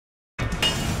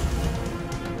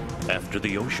After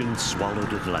the ocean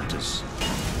swallowed Atlantis,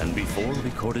 and before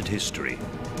recorded history,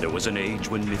 there was an age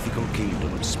when mythical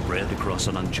kingdoms spread across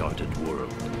an uncharted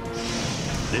world.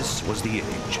 This was the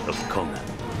age of Conan.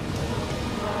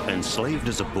 Enslaved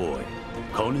as a boy,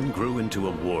 Conan grew into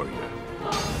a warrior.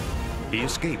 He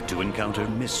escaped to encounter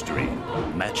mystery,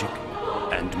 magic,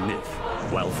 and myth,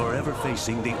 while forever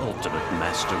facing the ultimate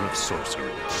master of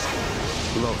sorcery.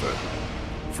 Lover,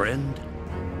 friend,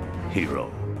 hero.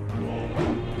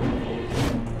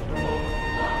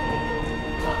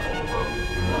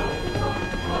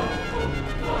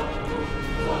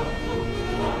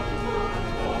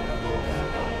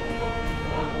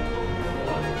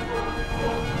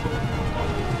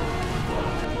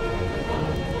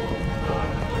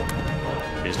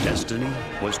 His destiny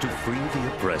was to free the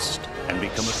oppressed and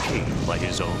become a king by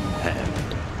his own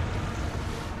hand.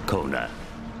 Conan.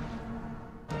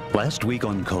 Last week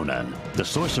on Conan, the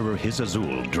sorcerer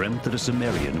Azul dreamt that a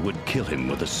Cimmerian would kill him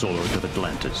with the sword of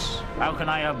Atlantis. How can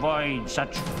I avoid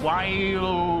such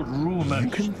wild rumors? You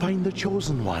can find the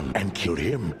chosen one and kill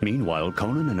him. Meanwhile,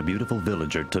 Conan and a beautiful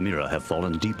villager, Tamira, have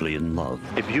fallen deeply in love.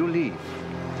 If you leave,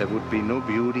 there would be no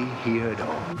beauty here at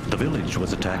all. The village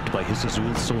was attacked by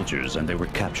Azul's soldiers and they were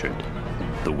captured.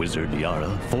 The wizard Yara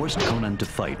forced Conan to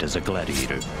fight as a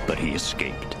gladiator, but he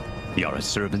escaped. Yara's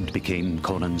servant became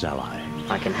Conan's ally.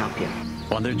 I can help you.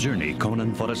 On their journey,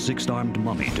 Conan fought a six-armed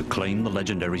mummy to claim the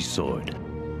legendary sword.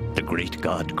 The great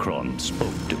god Kron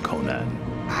spoke to Conan.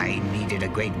 I needed a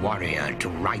great warrior to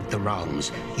right the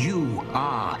wrongs. You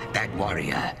are that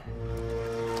warrior.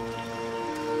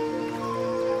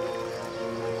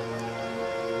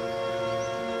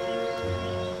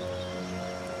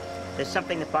 There's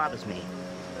something that bothers me.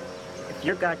 If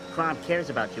your god Kron cares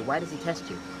about you, why does he test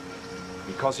you?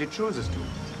 Because he chooses to.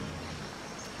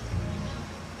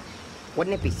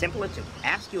 Wouldn't it be simpler to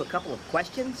ask you a couple of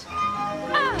questions?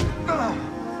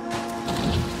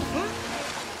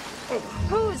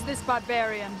 Who is this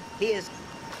barbarian? He is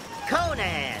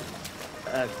Conan,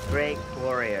 a great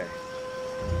warrior.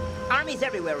 Armies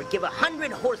everywhere would give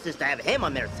 100 horses to have him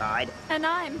on their side. And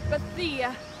I'm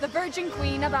Bethia, the Virgin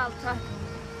Queen of Alta.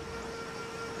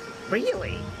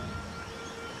 Really?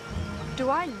 Do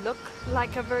I look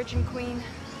like a Virgin Queen?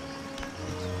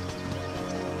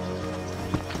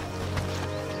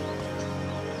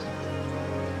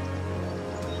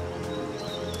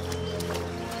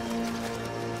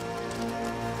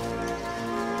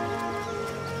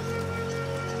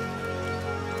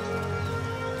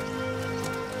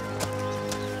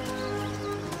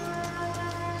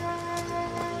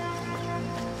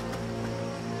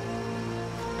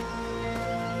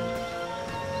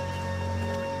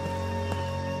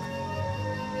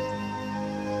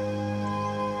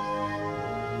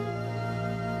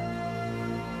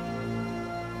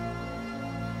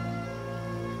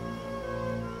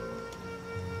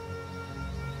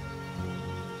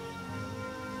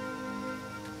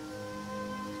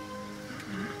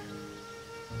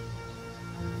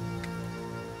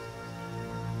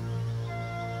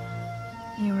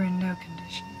 You were in no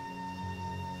condition.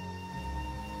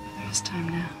 There's time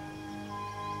now.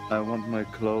 I want my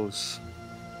clothes.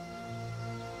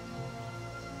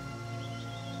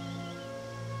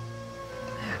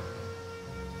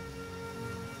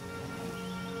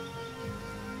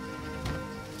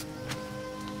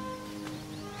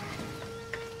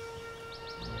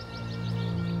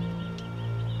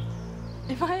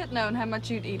 If I had known how much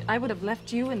you'd eat, I would have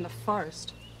left you in the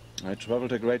forest. I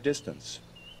traveled a great distance,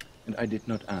 and I did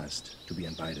not ask to be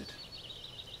invited.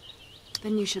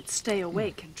 Then you should stay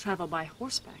awake and travel by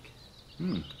horseback.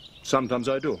 Sometimes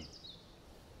I do.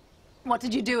 What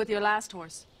did you do with your last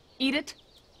horse? Eat it?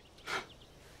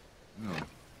 No.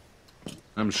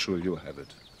 I'm sure you have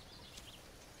it.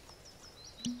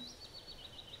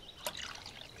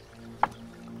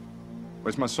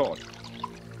 Where's my sword?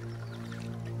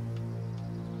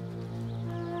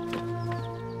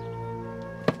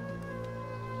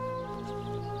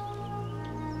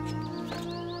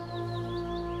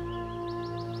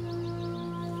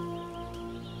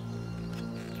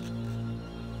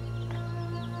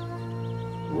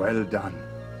 Well done.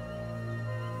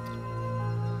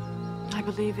 I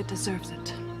believe it deserves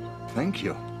it. Thank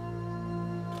you.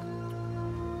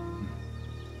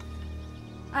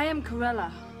 I am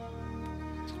Corella,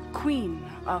 Queen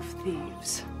of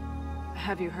Thieves.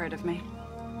 Have you heard of me?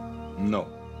 No.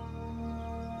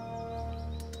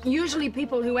 Usually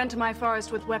people who enter my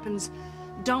forest with weapons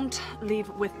don't leave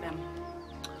with them.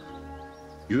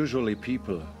 Usually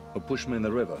people who push me in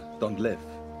the river don't live.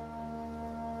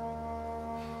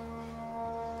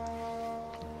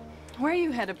 Where are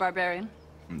you headed, barbarian?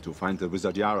 To find the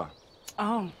wizard Yara.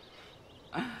 Oh.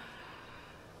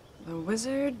 The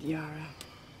wizard Yara.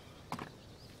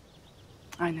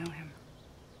 I know him.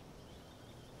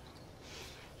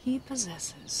 He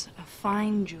possesses a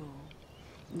fine jewel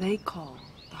they call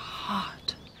the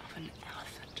heart of an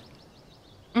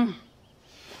elephant.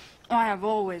 I have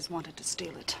always wanted to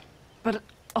steal it, but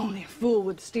only a fool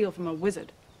would steal from a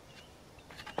wizard.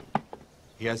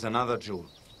 He has another jewel,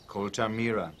 called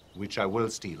Tamira, which I will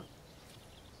steal.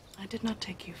 I did not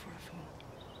take you for a fool.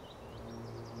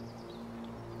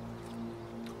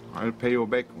 I'll pay you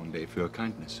back one day for your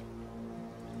kindness.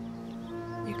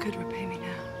 You could repay me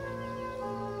now.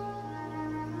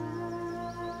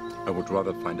 I would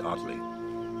rather find Atley.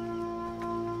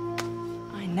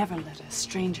 I never let a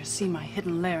stranger see my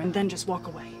hidden lair and then just walk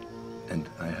away. And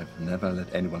I have never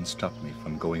let anyone stop me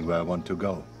from going where I want to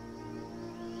go.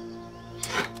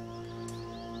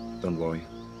 Don't worry.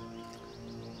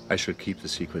 I shall keep the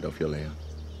secret of your lair.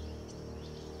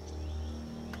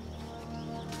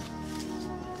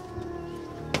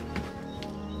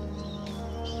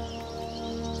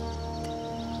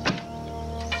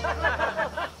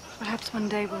 Perhaps one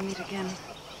day we'll meet again.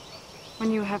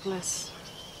 When you have less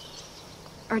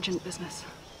urgent business.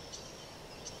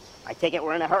 I take it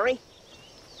we're in a hurry?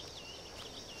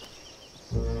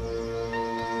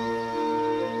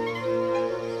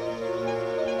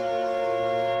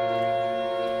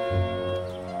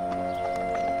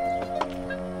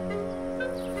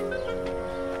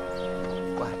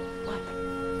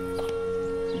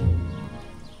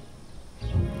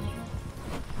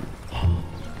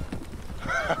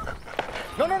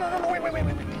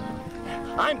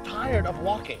 I'm tired of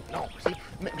walking. No, see,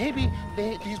 maybe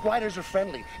these riders are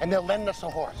friendly and they'll lend us a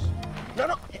horse.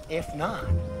 No. If not,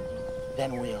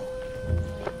 then we'll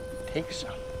take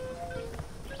some.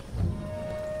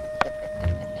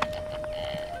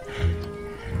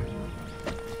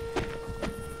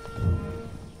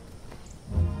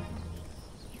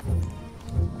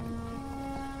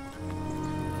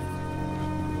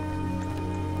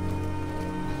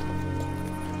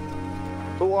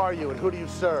 Who are you and who do you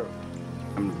serve?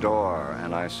 I'm Dor,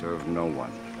 and I serve no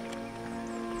one.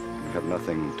 We have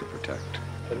nothing to protect.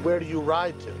 And where do you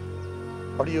ride to?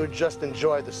 Or do you just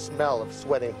enjoy the smell of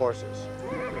sweating horses?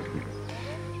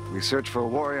 We search for a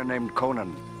warrior named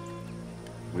Conan.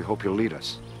 We hope you'll lead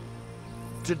us.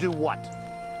 To do what?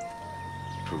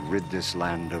 To rid this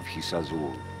land of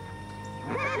Hisazul.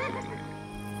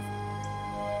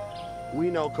 We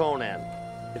know Conan.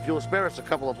 If you'll spare us a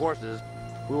couple of horses,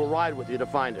 we will ride with you to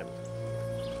find him.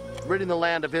 Ridding the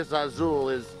land of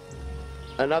Hisazul is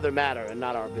another matter and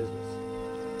not our business.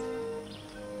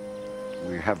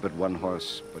 We have but one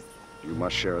horse, but you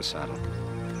must share a saddle.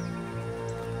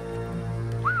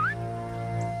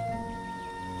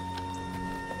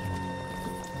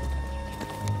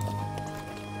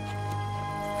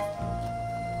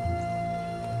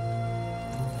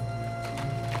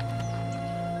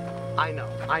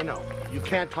 I know. You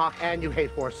can't talk and you hate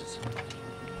horses.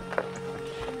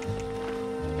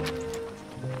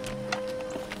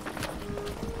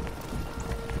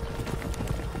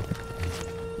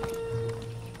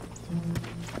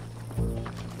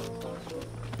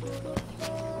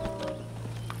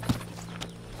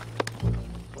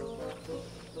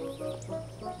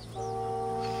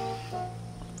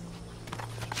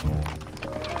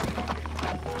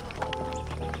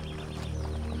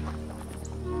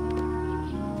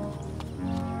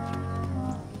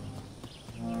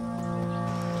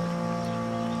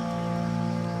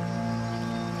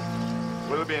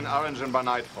 We'll be in Orange by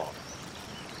nightfall.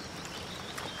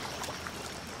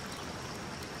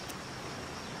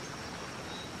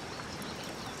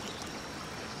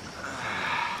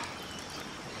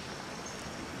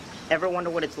 Ever wonder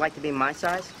what it's like to be my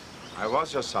size? I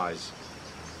was your size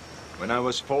when I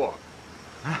was 4.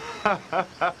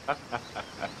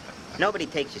 Nobody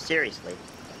takes you seriously.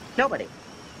 Nobody.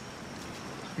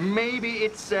 Maybe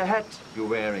it's the hat you're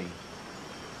wearing.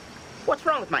 What's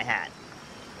wrong with my hat?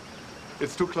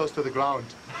 It's too close to the ground.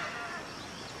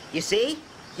 You see?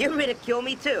 You ridicule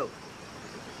me too.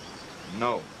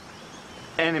 No.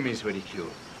 Enemies ridicule.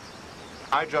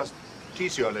 I just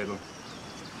tease you a little.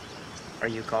 Are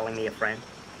you calling me a friend?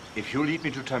 If you lead me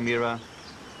to Tamira,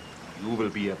 you will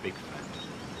be a big friend.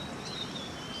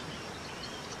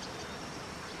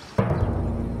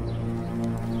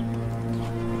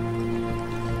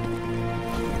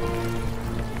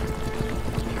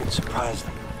 Surprise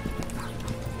them.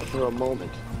 For a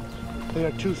moment. They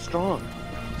are too strong.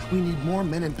 We need more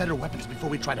men and better weapons before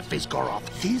we try to face Goroth.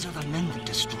 These are the men that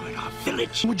destroyed our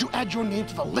village. Would you add your name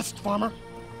to the list, farmer?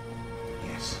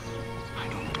 Yes, I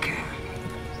don't care.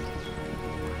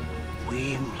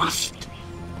 We must.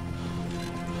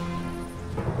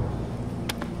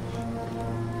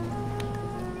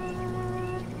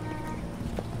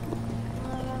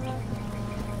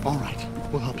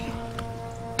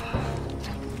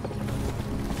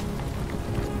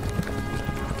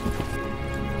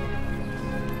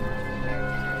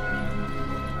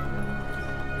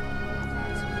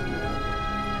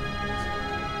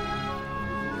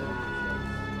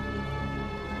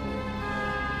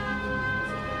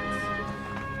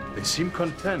 They seem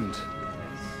content.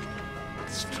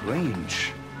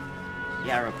 Strange.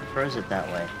 Yara prefers it that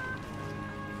way.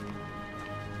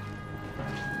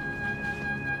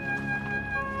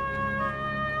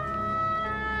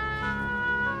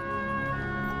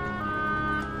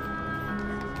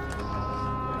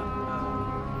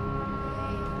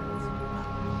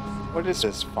 What is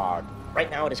this fog? Right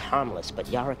now it is harmless, but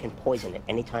Yara can poison it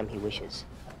anytime he wishes.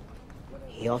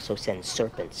 He also sends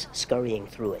serpents scurrying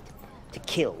through it to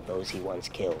kill those he once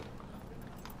killed.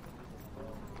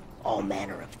 All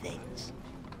manner of things.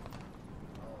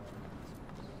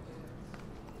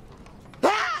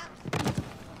 Ah!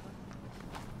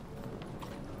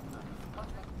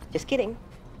 Just kidding.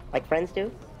 Like friends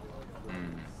do.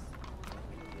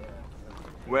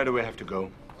 Where do we have to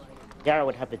go? Yara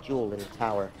would have the jewel in the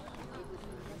tower.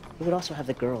 He would also have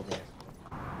the girl there.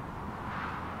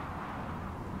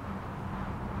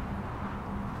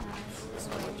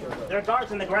 There are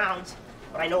guards on the grounds,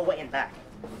 but I know a way in back.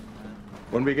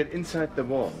 When we get inside the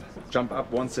wall, jump up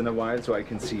once in a while so I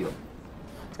can see you.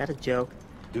 Is that a joke?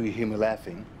 Do you hear me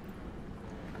laughing?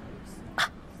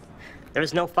 There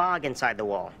is no fog inside the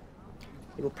wall.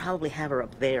 He will probably have her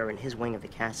up there in his wing of the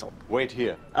castle. Wait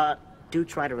here. Do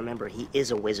try to remember he is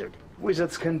a wizard.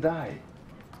 Wizards can die.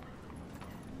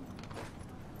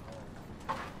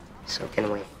 So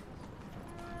can we.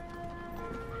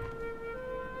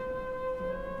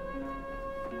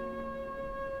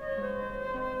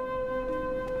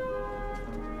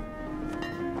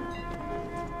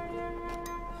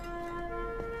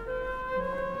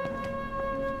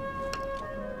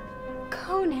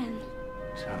 Conan.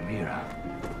 Samira.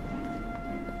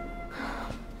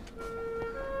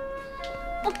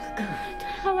 Oh, God,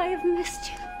 how I have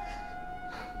missed you.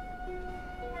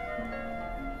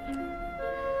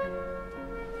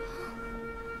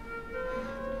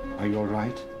 Are you all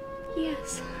right?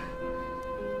 Yes.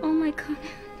 Oh, my Conan.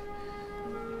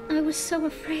 I was so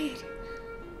afraid.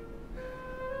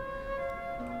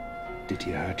 Did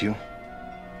he hurt you?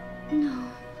 No.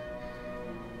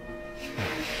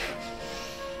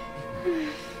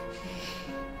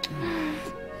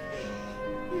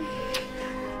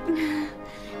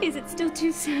 Is it still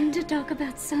too soon to talk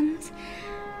about sons?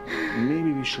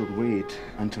 Maybe we should wait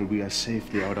until we are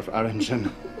safely out of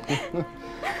Arringen.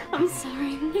 I'm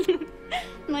sorry.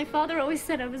 My father always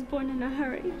said I was born in a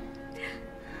hurry.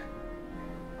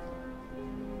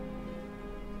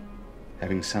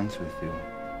 Having sons with you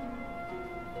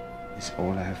is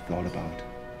all I have thought about.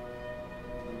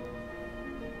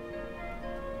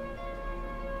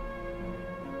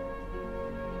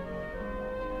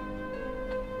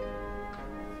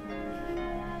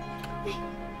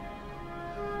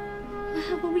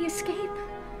 How will we escape?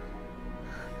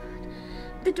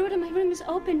 The door to my room is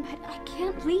open, but I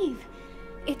can't leave.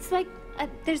 It's like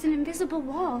there's an invisible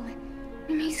wall.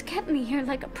 And he's kept me here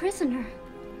like a prisoner.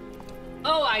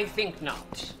 Oh, I think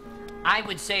not. I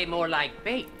would say more like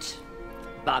bait.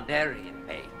 Barbarian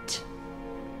bait.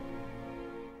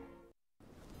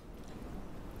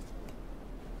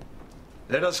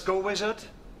 Let us go, wizard,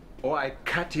 or I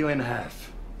cut you in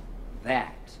half.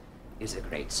 That is a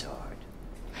great sword.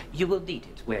 You will need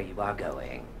it where you are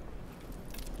going.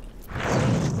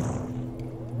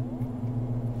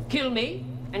 Kill me,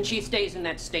 and she stays in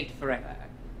that state forever.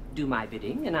 Do my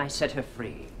bidding, and I set her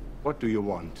free. What do you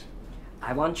want?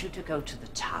 I want you to go to the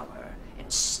tower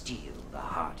and steal the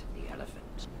heart of the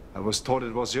elephant. I was told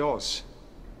it was yours,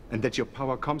 and that your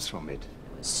power comes from it.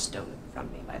 It was stolen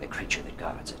from me by the creature that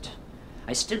guards it.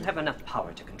 I still have enough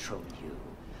power to control you.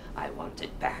 I want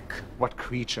it back. What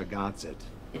creature guards it?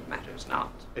 It matters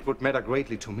not. It would matter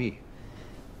greatly to me.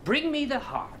 Bring me the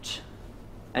heart,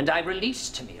 and I release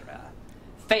Tamira.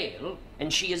 Fail,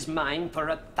 and she is mine for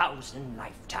 1,000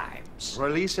 lifetimes.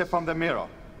 Release her from the mirror,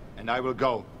 and I will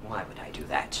go. Why would I do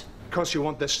that? Because you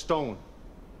want the stone,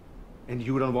 and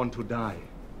you don't want to die.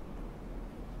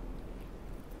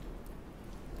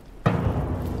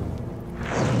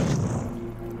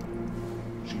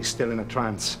 She's still in a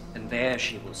trance. And there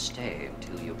she will stay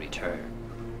until you return.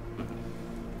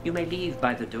 You may leave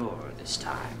by the door this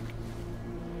time.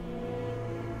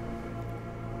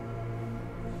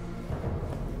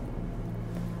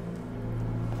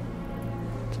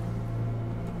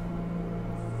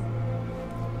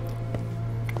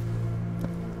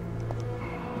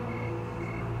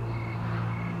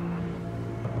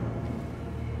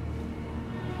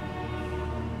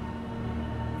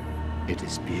 It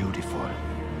is beautiful.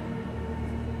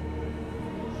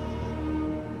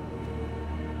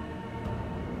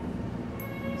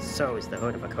 So is the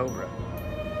hood of a cobra.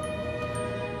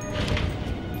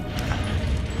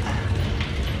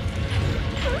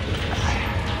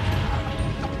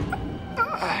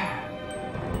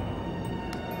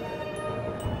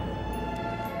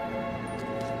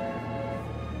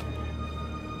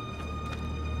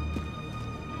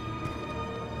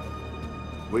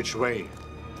 Which way?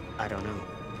 I don't know.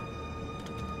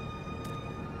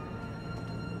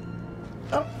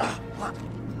 What?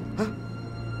 Huh?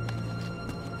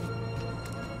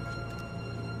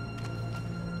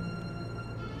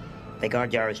 They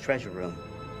guard Yara's treasure room.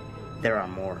 There are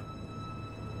more.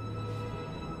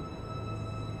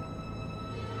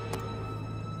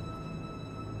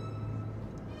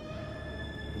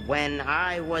 When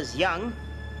I was young,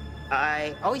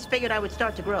 I always figured I would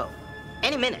start to grow.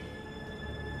 Any minute.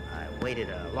 I waited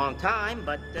a long time,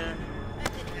 but,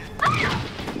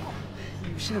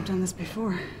 You should have done this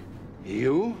before.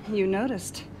 You? You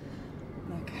noticed.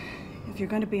 Look, if you're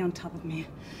going to be on top of me,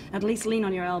 at least lean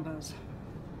on your elbows.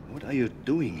 What are you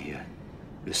doing here?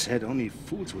 You said only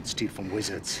fools would steal from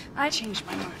wizards. I changed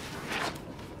my mind.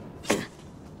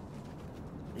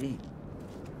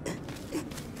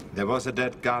 There was a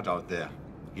dead guard out there.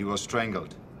 He was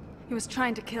strangled. He was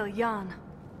trying to kill Jan.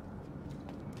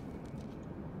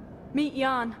 Meet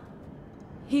Jan.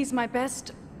 He's my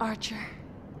best archer.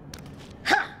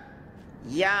 Ha!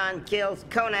 Jan kills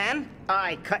Conan.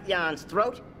 I cut Jan's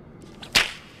throat.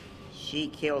 She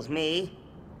kills me.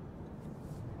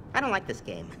 I don't like this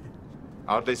game.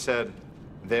 Audley said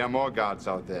there are more guards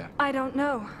out there. I don't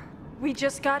know. We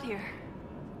just got here.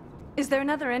 Is there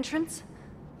another entrance?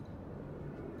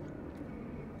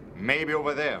 Maybe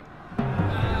over there.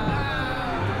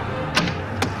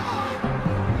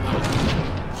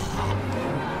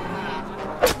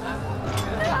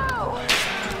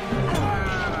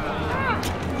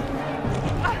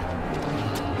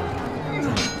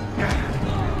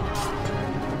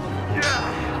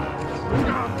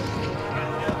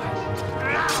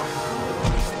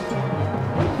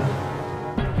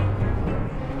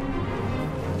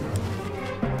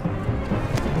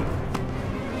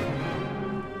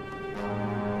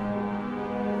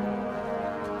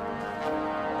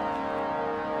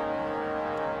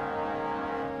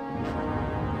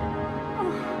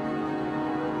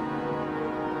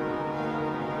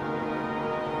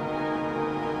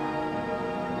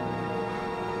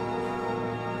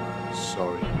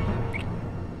 Sorry.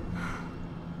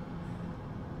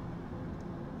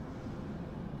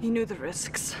 He knew the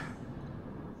risks.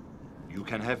 You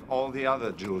can have all the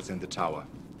other jewels in the tower.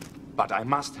 But I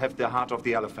must have the heart of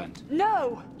the elephant.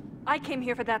 No! I came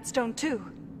here for that stone too.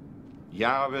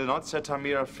 Yara will not set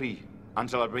Tamira free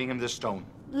until I bring him the stone.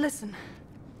 Listen,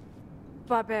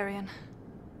 barbarian.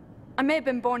 I may have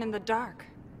been born in the dark,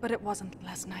 but it wasn't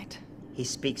last night. He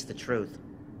speaks the truth.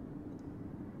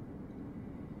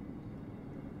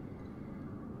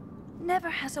 Never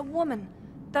has a woman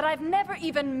that I've never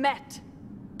even met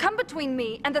come between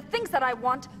me and the things that I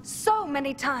want so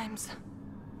many times.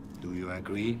 Do you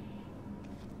agree?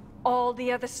 All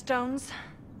the other stones?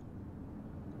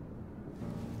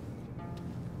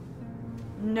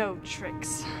 No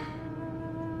tricks.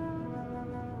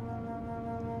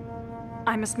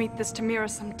 I must meet this Tamira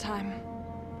sometime.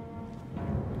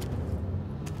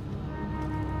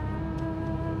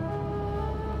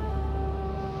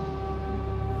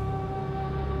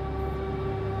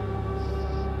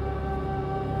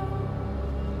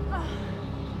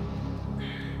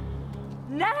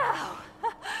 Now!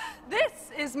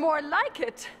 This is more like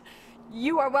it.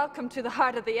 You are welcome to the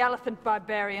heart of the elephant,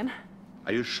 barbarian.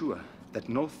 Are you sure that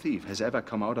no thief has ever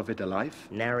come out of it alive?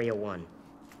 Nary a one.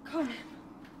 Conan,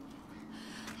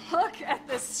 look at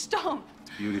this stone.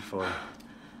 It's beautiful.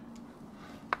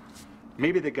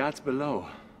 Maybe the guards below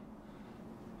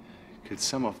killed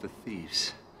some of the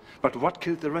thieves. But what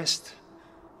killed the rest?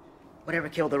 Whatever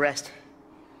killed the rest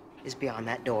is beyond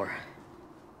that door.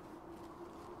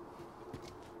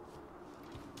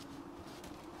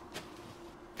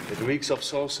 It reeks of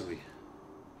sorcery.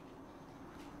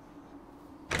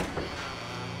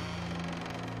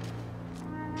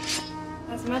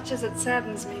 As much as it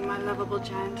saddens me, my lovable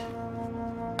giant,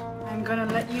 I'm gonna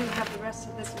let you have the rest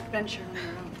of this adventure on your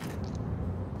own.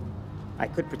 I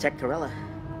could protect Corella.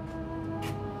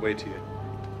 Wait here.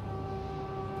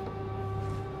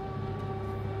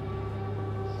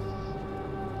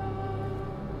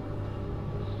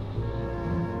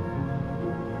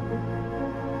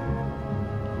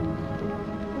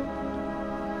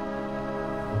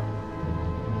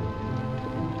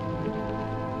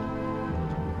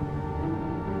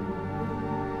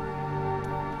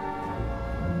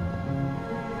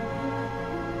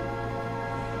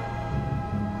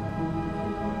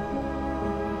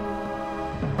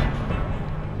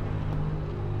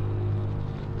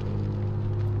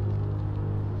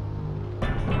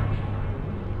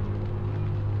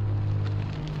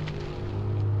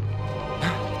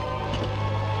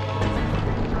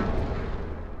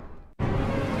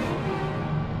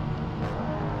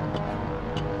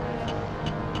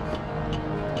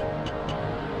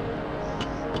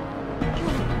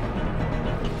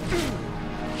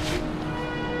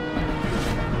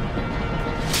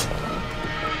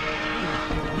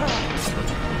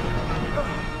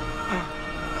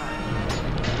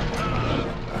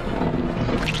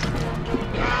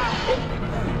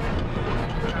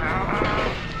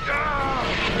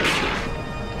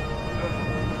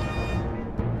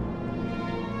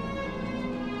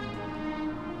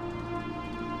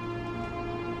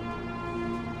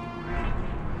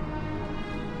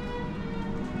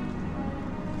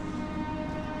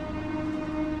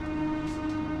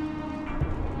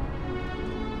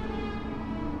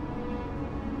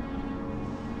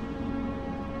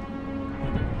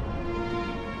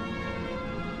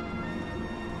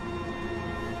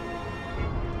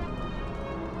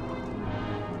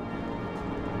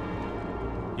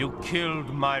 You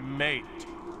killed my mate.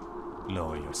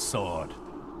 Lower your sword.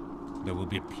 There will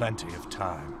be plenty of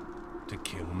time to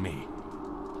kill me.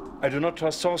 I do not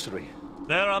trust sorcery.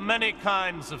 There are many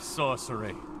kinds of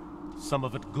sorcery. Some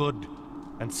of it good,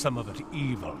 and some of it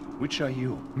evil. Which are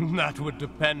you? That would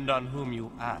depend on whom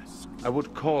you ask. I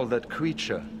would call that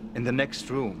creature in the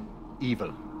next room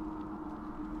evil.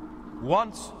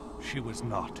 Once, she was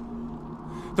not.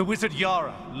 The wizard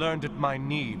Yara learned at my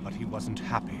knee, but he wasn't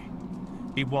happy.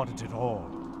 He wanted it all.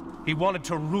 He wanted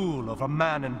to rule over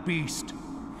man and beast.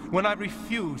 When I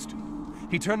refused,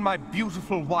 he turned my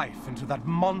beautiful wife into that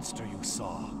monster you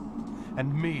saw.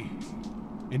 And me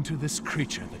into this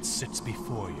creature that sits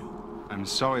before you. I'm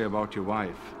sorry about your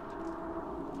wife.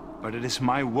 But it is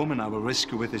my woman I will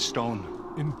rescue with this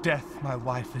stone. In death, my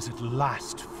wife is at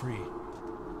last free.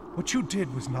 What you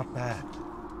did was not bad.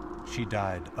 She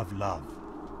died of love.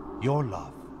 Your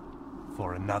love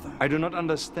for another. I do not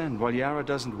understand why Yara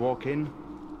doesn't walk in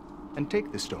and take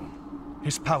the stone.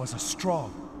 His powers are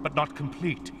strong, but not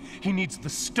complete. He needs the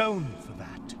stone for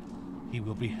that. He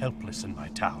will be helpless in my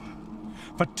tower.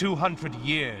 For 200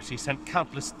 years, he sent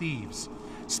countless thieves.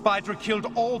 Spydra killed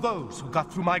all those who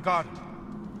got through my garden.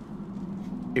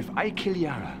 If I kill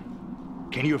Yara,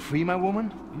 can you free my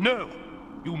woman? No!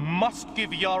 You must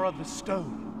give Yara the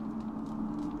stone.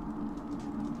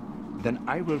 Then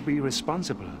I will be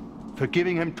responsible for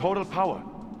giving him total power.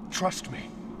 Trust me.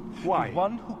 Why? The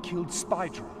one who killed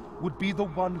Spydra would be the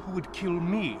one who would kill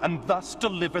me, and thus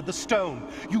deliver the stone.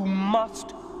 You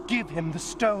must give him the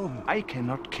stone. I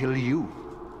cannot kill you.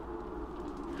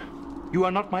 You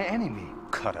are not my enemy.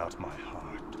 Cut out my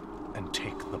heart, and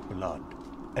take the blood,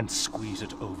 and squeeze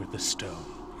it over the stone.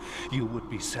 You would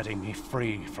be setting me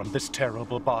free from this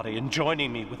terrible body and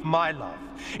joining me with my love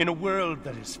in a world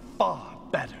that is far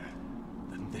better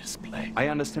than this place. I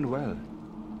understand well.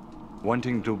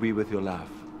 Wanting to be with your love.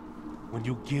 When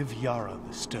you give Yara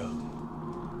the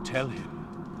stone, tell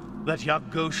him that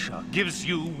Yagosha gives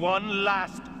you one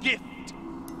last gift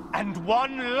and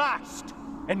one last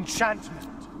enchantment.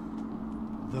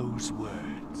 Those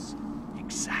words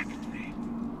exactly.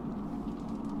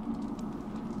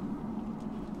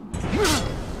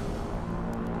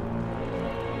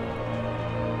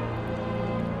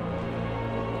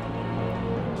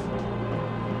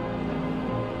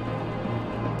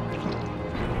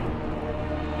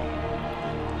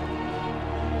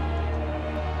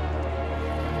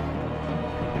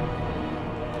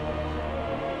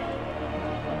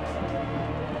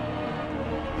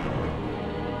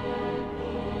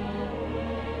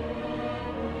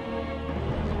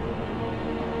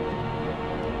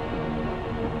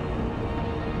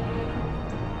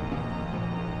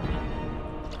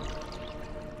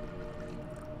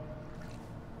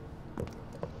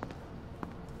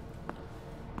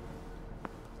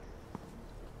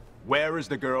 Where is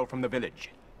the girl from the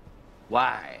village?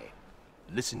 Why?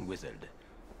 Listen, wizard.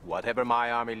 Whatever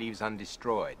my army leaves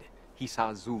undestroyed, His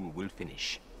Azul will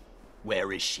finish.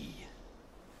 Where is she?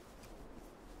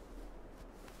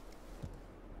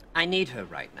 I need her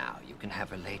right now. You can have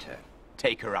her later.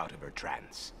 Take her out of her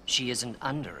trance. She isn't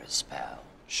under a spell.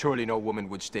 Surely no woman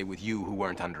would stay with you who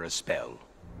weren't under a spell.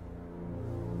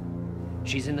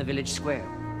 She's in the village square.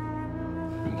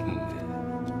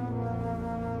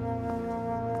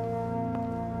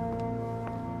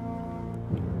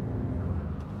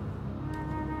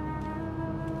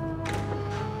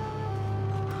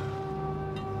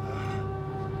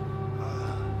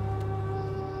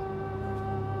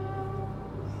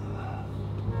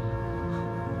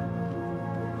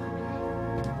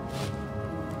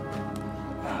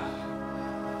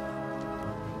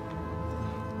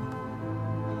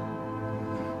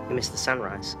 You missed the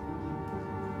sunrise.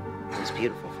 It was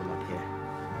beautiful from up here.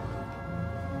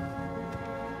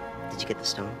 Did you get the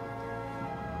stone?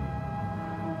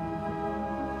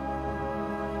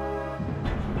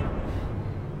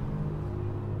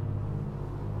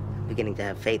 I'm beginning to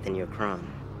have faith in your Kron.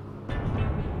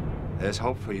 There's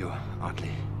hope for you,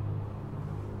 Oddly.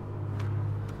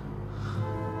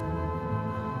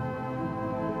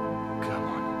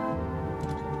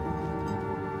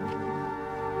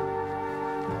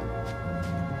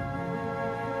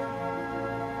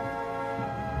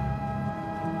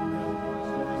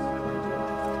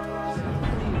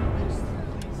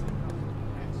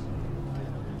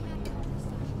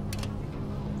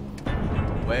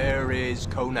 Where is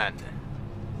Conan?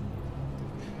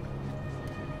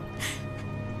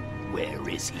 Where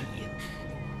is he?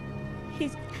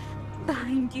 He's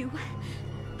behind you,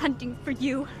 hunting for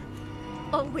you,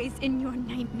 always in your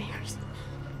nightmares.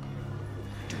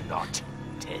 Do not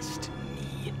test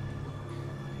me.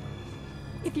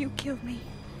 If you kill me,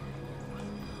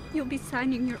 You'll be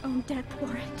signing your own death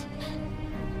warrant.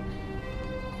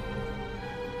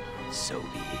 So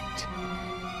be it.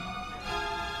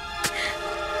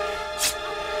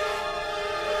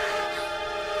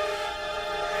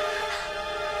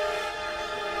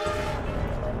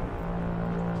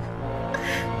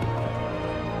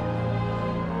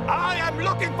 I am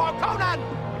looking for Conan,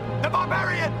 the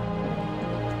barbarian!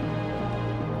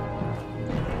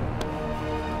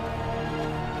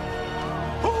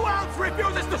 Who else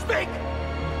refuses to speak?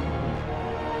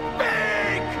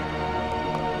 Speak!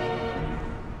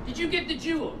 Did you get the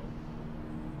jewel?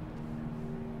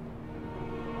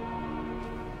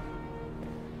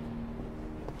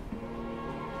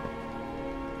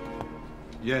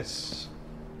 Yes.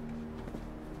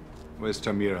 Where's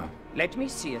Tamira? Let me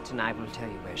see it, and I will tell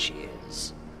you where she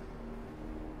is.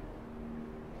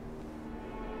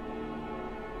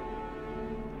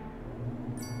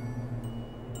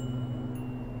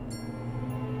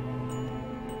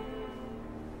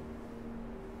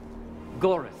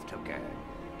 Goreth took her.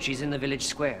 She's in the village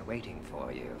square waiting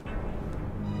for you.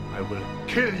 I will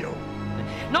kill you!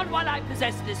 Not while I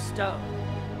possess this stone.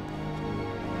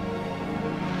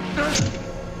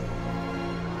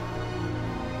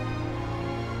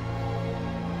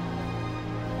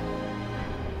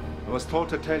 I was told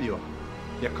to tell you,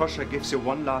 Yakosha gives you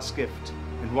one last gift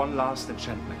and one last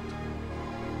enchantment.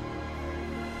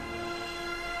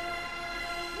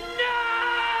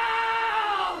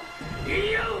 No!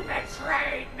 You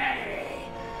betrayed me!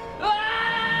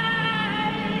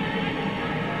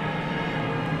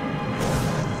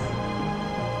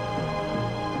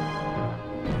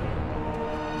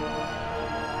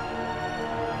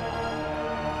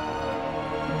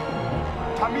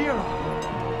 Tamira!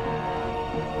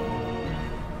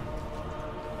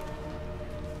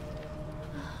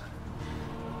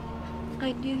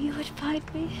 I knew you would find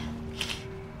me.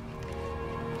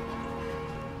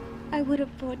 I would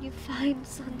have borne you fine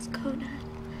sons, Conan.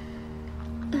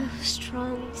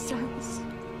 Strong sons,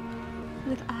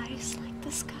 with eyes like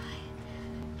the sky.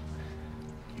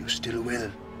 You still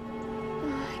will.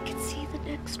 I can see the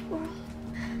next world.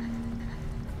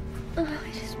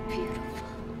 It is beautiful.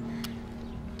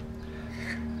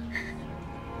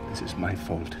 This is my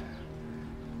fault.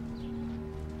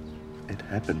 It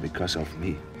happened because of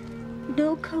me.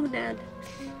 No, Conan.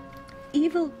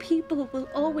 Evil people will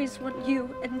always want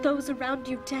you and those around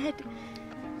you dead.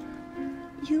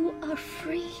 You are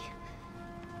free.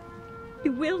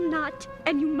 You will not,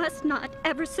 and you must not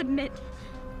ever submit.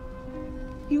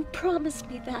 You promised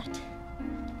me that.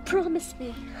 Promise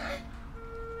me.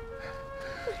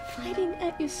 Fighting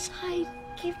at your side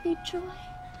gave me joy.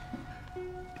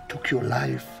 It took your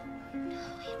life. No,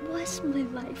 it was my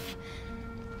life.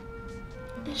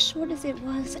 As short as it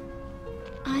was,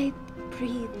 I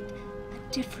breathed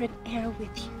a different air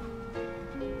with you.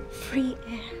 Free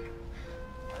air.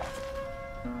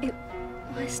 It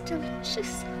was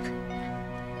delicious.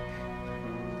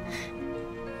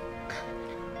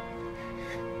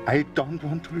 I don't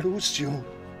want to lose you.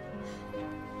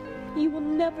 You will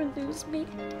never lose me.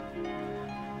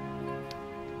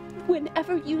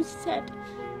 Whenever you set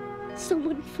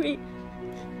someone free,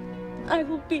 I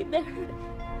will be there.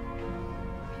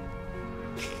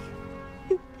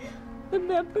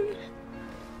 Remember?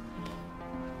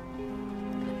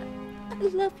 I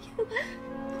love you.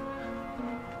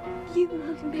 You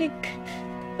will make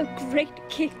a great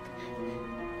king,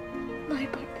 my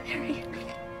barbarian.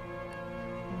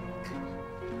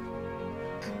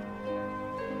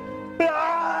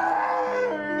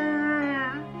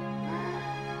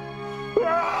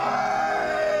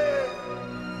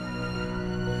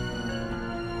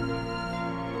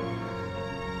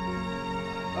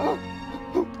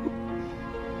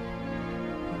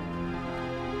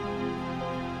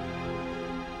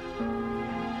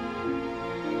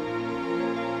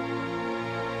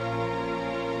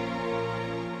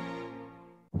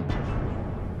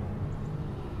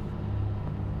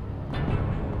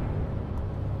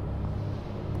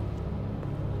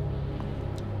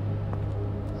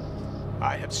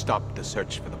 I have stopped the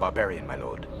search for the barbarian, my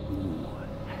lord.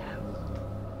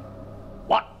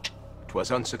 What? It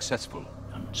was unsuccessful.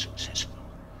 Unsuccessful?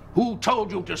 Who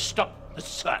told you to stop the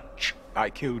search? I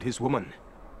killed his woman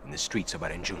in the streets of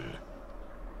Arenjun.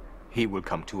 He will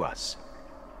come to us.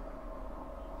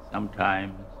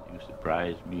 Sometimes you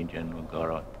surprise me, General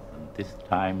Gorot, and this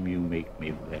time you make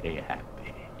me very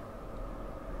happy.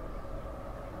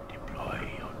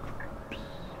 Deploy your troops.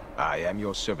 I am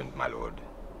your servant, my lord.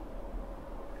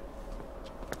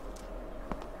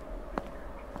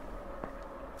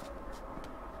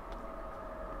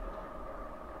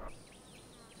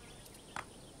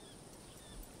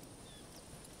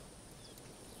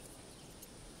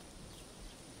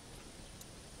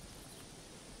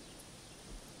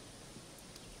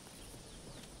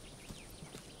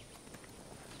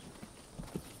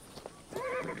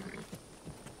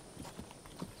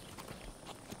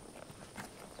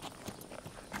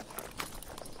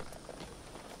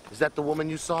 that the woman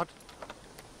you sought?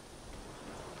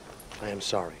 I am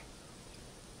sorry.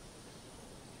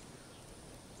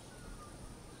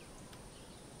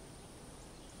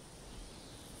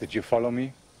 Did you follow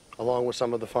me? Along with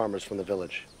some of the farmers from the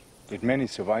village. Did many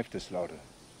survive the slaughter?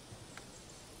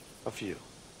 A few.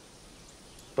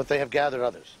 But they have gathered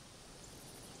others.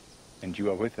 And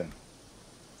you are with them?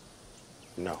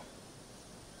 No.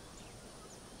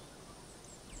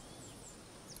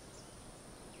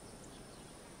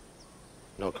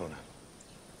 No, Conan.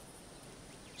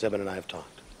 Zebin and I have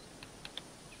talked.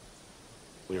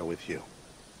 We are with you.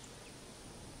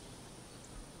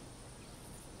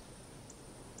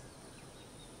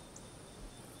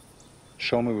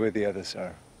 Show me where the others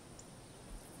are.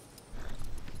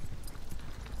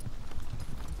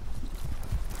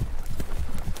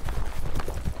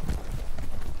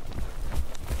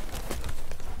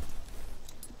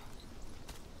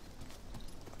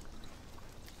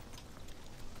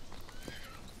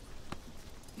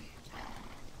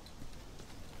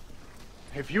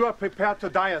 If you are prepared to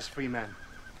die as free men,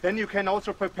 then you can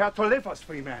also prepare to live as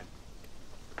free men.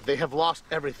 They have lost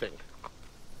everything.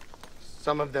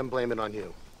 Some of them blame it on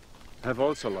you. I've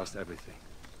also lost everything.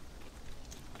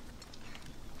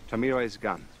 Tamira is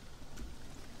gone.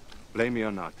 Blame me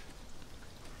or not.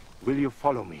 Will you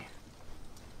follow me?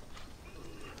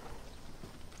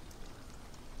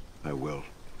 I will.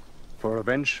 For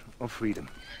revenge or freedom?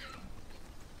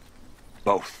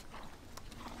 Both.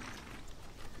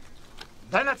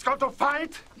 Then let's go to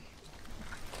fight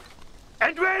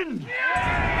and win!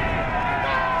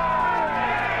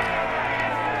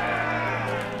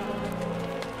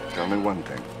 Tell me one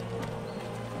thing.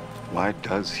 Why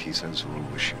does Azul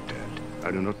wish you dead?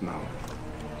 I do not know.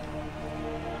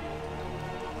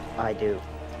 I do.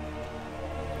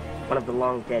 One of the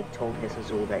long dead told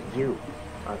Azul that you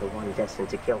are the one destined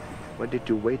to kill him. Why did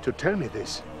you wait to tell me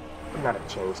this? Would not have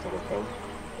changed anything.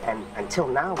 And until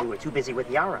now, we were too busy with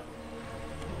Yara.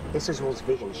 Azul's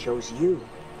vision shows you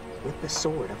with the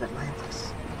sword of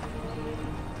Atlantis.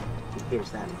 He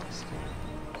fears that most.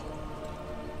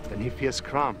 Then he fears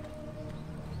Kram.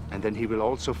 And then he will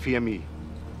also fear me.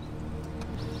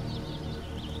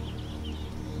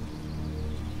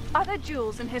 Are there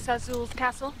jewels in Azul's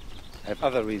castle? I have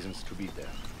other reasons to be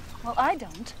there. Well, I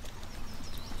don't.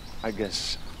 I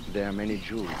guess there are many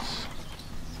jewels.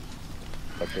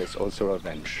 But there's also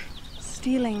revenge.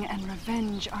 Stealing and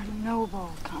revenge are noble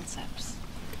concepts.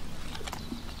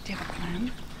 Do you have a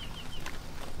plan?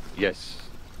 Yes.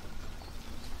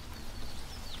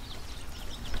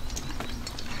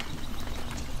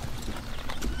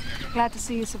 Glad to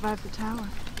see you survived the tower.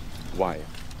 Why?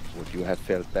 Would you have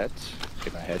felt that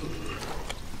if I hadn't?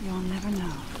 You'll never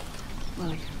know,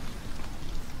 will you?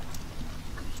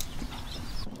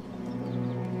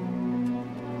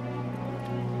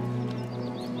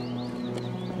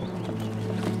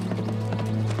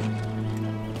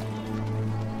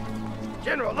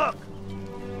 General, look!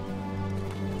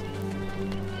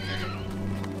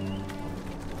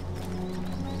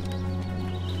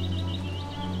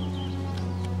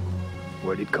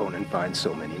 Where did Conan find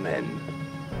so many men?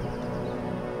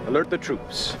 Alert the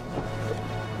troops.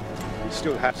 We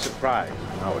still have surprise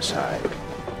on our side.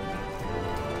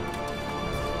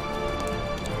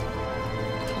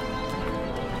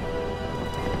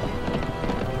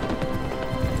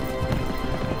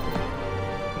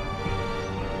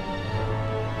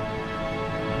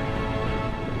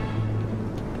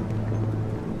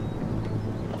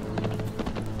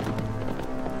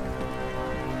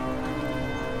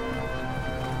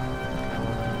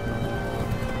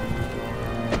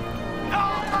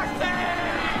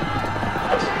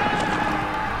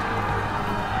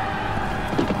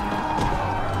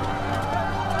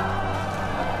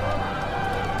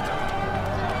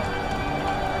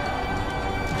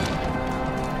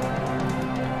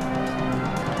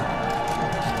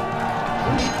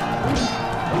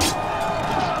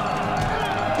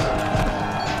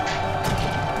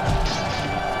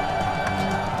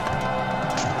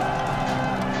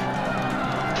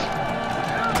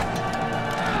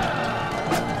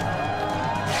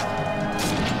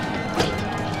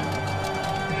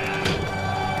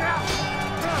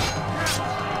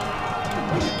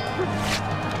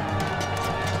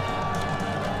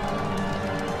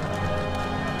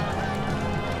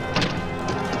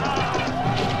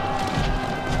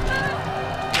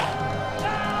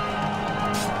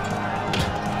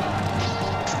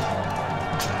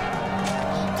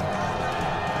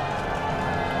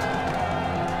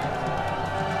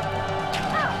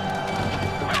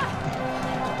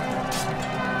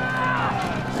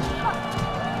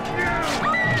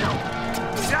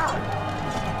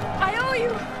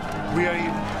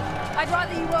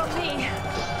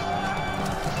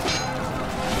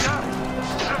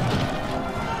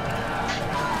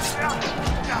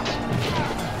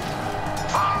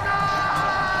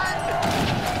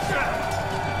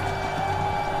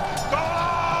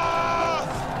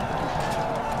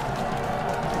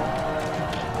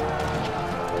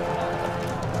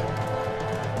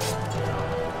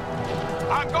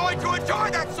 going to enjoy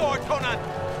that sword, Conan!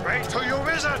 Wait till you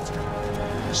visit!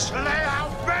 Slay our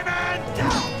women!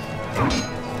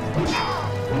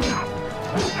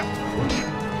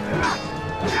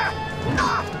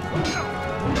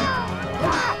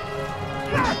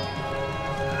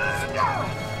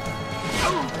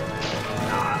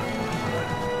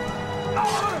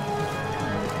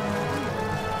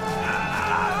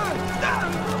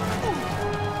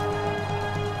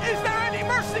 Is there any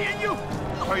mercy in you?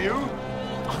 For you?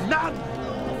 None!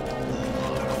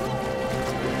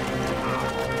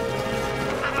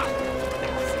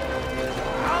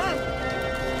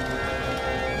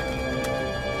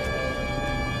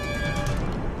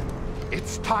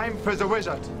 It's time for the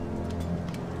wizard.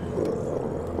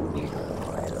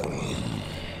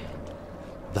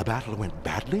 The battle went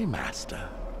badly, Master.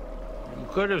 You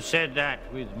could have said that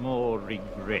with more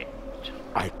regret.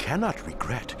 I cannot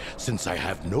regret, since I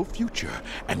have no future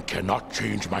and cannot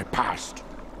change my past.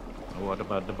 What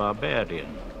about the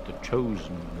barbarian, the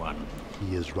chosen one?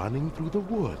 He is running through the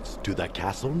woods to the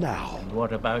castle now. And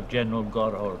what about General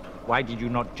Gorod? Why did you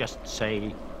not just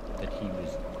say that he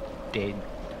was dead?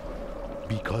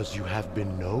 Because you have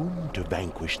been known to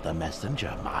vanquish the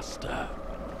messenger, Master.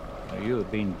 You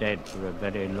have been dead for a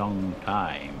very long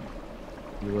time.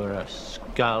 You are a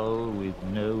skull with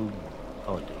no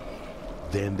body.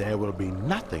 Then there will be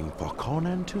nothing for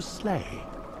Conan to slay.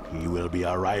 He will be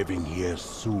arriving here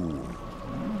soon.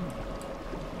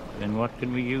 Then what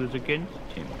can we use against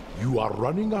him? You are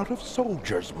running out of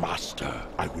soldiers, Master.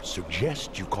 I would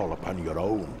suggest you call upon your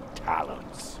own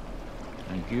talents.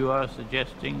 And you are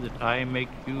suggesting that I make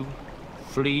you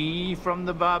flee from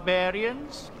the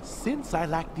barbarians? Since I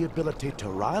lack the ability to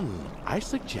run, I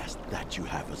suggest that you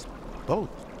have us both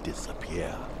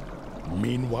disappear.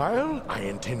 Meanwhile, I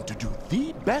intend to do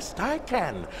the best I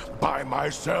can by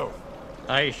myself.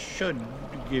 I should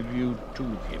give you to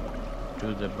him,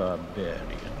 to the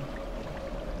barbarian.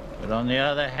 But on the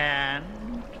other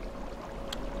hand,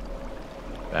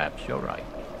 perhaps you're right.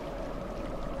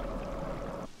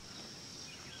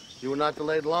 You were not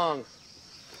delayed long.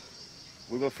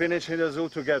 We will finish Azul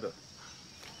together.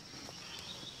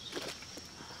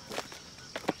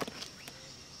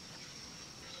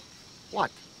 What?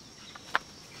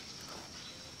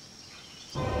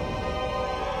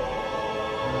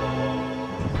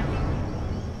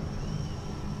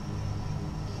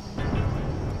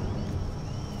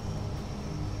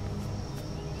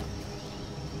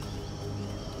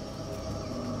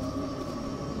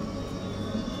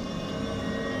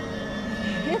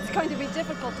 It's going to be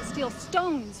difficult to steal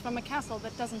stones from a castle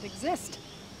that doesn't exist.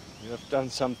 You have done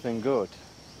something good.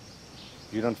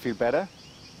 You don't feel better?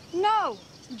 No,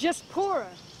 just poorer.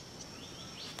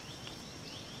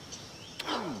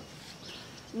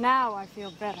 Now I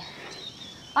feel better.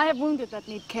 I have wounded that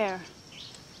need care.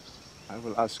 I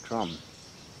will ask Crom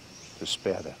to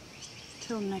spare them.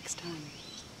 Till next time.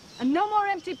 And no more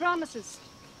empty promises.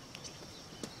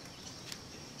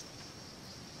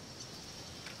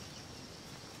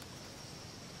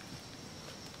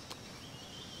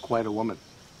 Quite a woman.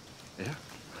 Yeah.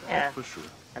 Yeah, for sure.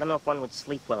 I don't know if one would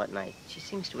sleep well at night. She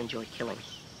seems to enjoy killing.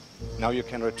 Now you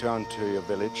can return to your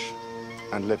village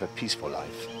and live a peaceful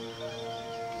life.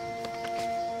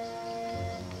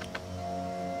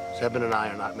 Zebin and I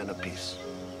are not men of peace.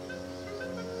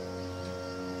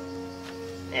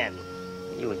 And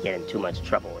you would get in too much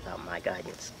trouble without my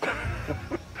guidance.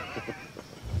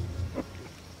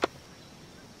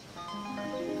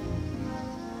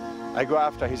 I go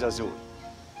after his Azul.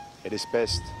 It is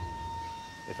best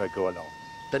if I go alone.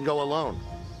 Then go alone.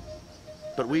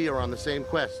 But we are on the same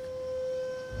quest.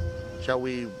 Shall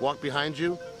we walk behind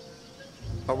you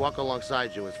or walk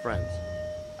alongside you as friends?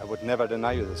 I would never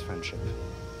deny you this friendship.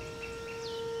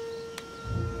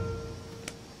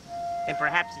 And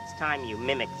perhaps it's time you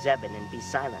mimic Zebin and be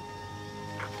silent.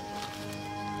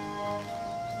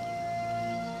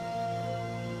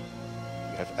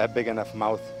 You have a big enough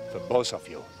mouth for both of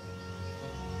you.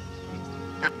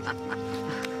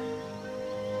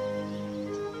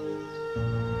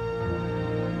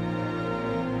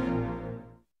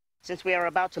 Since we are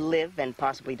about to live and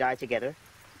possibly die together,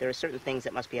 there are certain things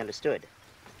that must be understood.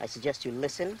 I suggest you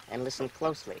listen and listen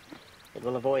closely. It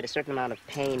will avoid a certain amount of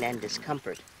pain and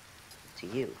discomfort to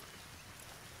you.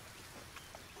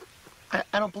 I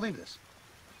don't believe this.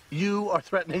 You are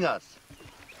threatening us.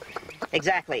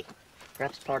 Exactly.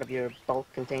 Perhaps part of your bulk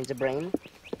contains a brain.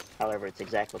 However, its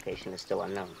exact location is still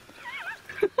unknown.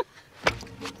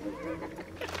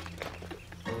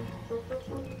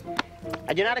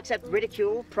 I do not accept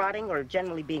ridicule, prodding, or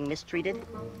generally being mistreated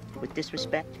with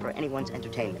disrespect for anyone's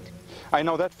entertainment. I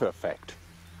know that for a fact.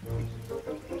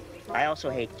 I also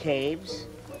hate caves,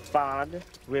 fog,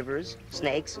 rivers,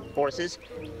 snakes, horses,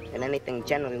 and anything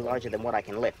generally larger than what I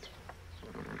can lift.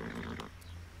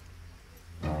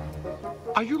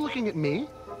 Are you looking at me?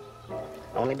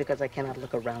 Only because I cannot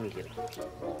look around you.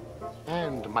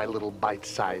 And my little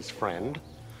bite-sized friend,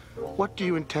 what do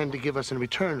you intend to give us in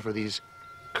return for these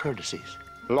courtesies?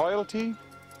 Loyalty,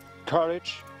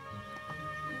 courage,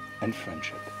 and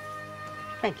friendship.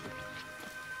 Thank you.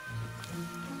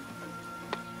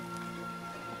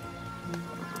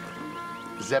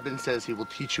 Zebin says he will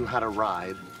teach you how to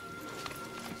ride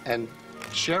and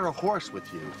share a horse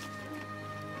with you.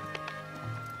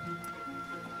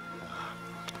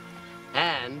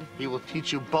 And he will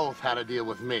teach you both how to deal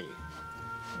with me.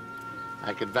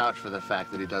 I could vouch for the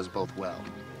fact that he does both well.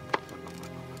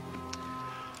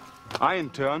 I, in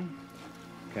turn,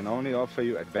 can only offer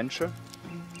you adventure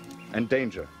and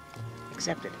danger.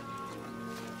 Accepted.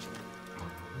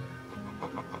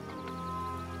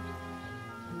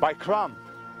 By Crom,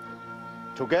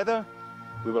 together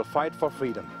we will fight for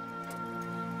freedom.